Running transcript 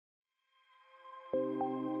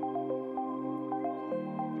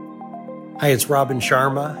Hi, it's Robin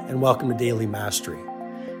Sharma, and welcome to Daily Mastery.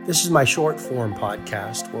 This is my short form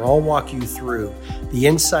podcast where I'll walk you through the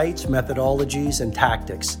insights, methodologies, and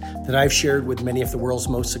tactics that I've shared with many of the world's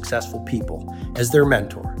most successful people as their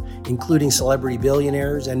mentor, including celebrity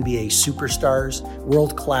billionaires, NBA superstars,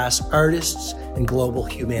 world-class artists, and global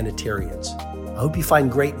humanitarians. I hope you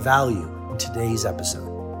find great value in today's episode.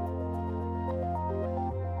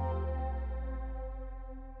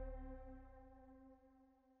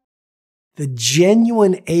 The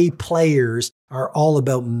genuine A players are all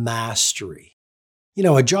about mastery. You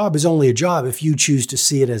know, a job is only a job if you choose to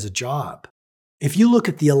see it as a job. If you look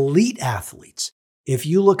at the elite athletes, if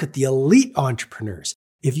you look at the elite entrepreneurs,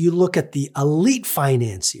 if you look at the elite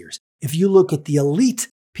financiers, if you look at the elite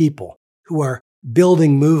people who are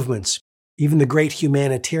building movements, even the great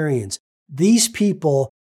humanitarians, these people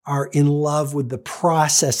are in love with the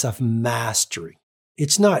process of mastery.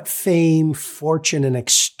 It's not fame, fortune, and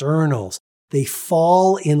externals. They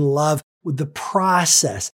fall in love with the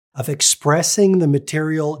process of expressing the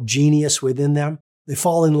material genius within them. They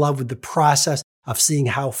fall in love with the process of seeing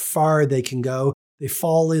how far they can go. They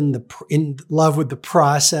fall in love with the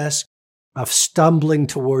process of stumbling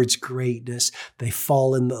towards greatness. They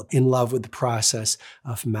fall in love with the process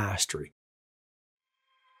of mastery.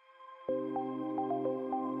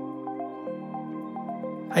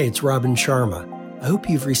 Hi, it's Robin Sharma. I hope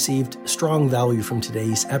you've received strong value from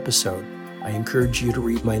today's episode. I encourage you to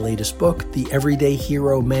read my latest book, The Everyday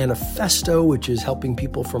Hero Manifesto, which is helping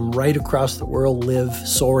people from right across the world live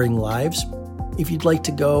soaring lives. If you'd like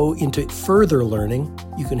to go into further learning,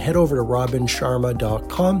 you can head over to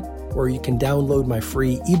robinsharma.com, where you can download my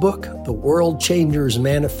free ebook, The World Changers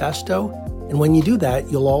Manifesto. And when you do that,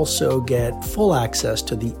 you'll also get full access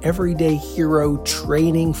to the Everyday Hero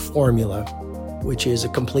Training Formula, which is a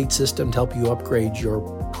complete system to help you upgrade your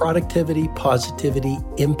productivity, positivity,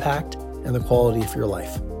 impact, and the quality of your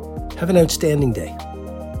life. Have an outstanding day.